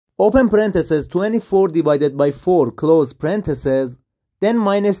open parentheses 24 divided by 4 close parentheses, then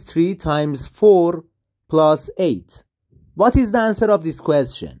minus 3 times 4 plus 8. What is the answer of this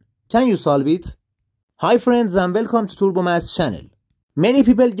question? Can you solve it? Hi friends and welcome to Turbo Maths channel. Many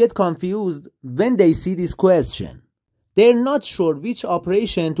people get confused when they see this question. They're not sure which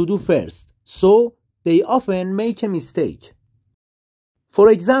operation to do first, so they often make a mistake. For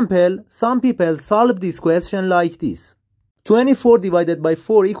example, some people solve this question like this. 24 divided by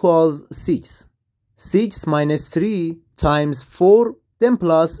 4 equals 6. 6 minus 3 times 4, then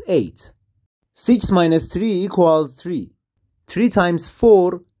plus 8. 6 minus 3 equals 3. 3 times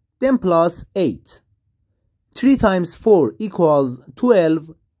 4, then plus 8. 3 times 4 equals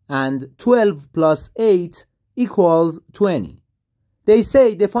 12, and 12 plus 8 equals 20. They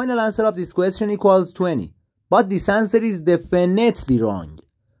say the final answer of this question equals 20, but this answer is definitely wrong.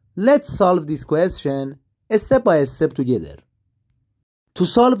 Let's solve this question step by step together. To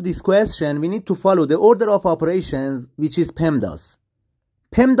solve this question, we need to follow the order of operations, which is PEMDAS.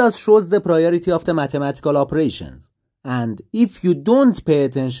 PEMDAS shows the priority of the mathematical operations, and if you don't pay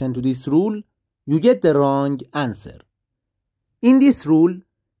attention to this rule, you get the wrong answer. In this rule,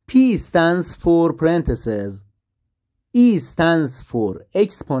 P stands for parentheses, E stands for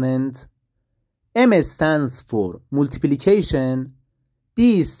exponent, M stands for multiplication,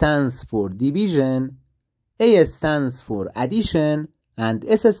 D stands for division, A stands for addition, and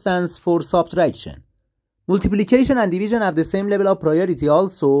S stands for subtraction. Multiplication and division have the same level of priority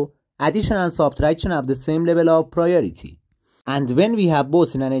also. Addition and subtraction have the same level of priority. And when we have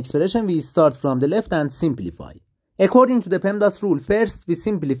both in an expression, we start from the left and simplify. According to the PEMDAS rule, first we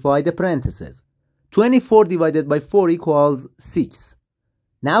simplify the parentheses. 24 divided by 4 equals 6.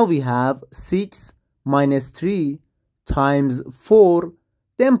 Now we have 6 minus 3 times 4,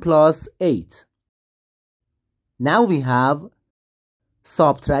 then plus 8. Now we have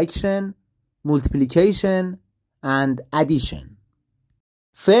subtraction, multiplication, and addition.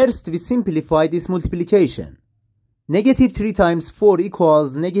 First, we simplify this multiplication. Negative 3 times 4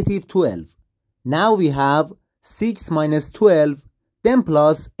 equals negative 12. Now we have 6 minus 12, then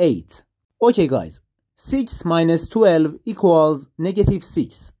plus 8. Okay guys, 6 minus 12 equals negative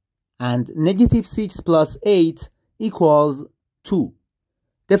 6. And negative 6 plus 8 equals 2.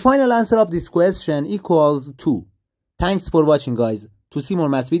 The final answer of this question equals 2. Thanks for watching guys. To see more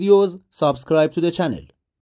math videos, subscribe to the channel.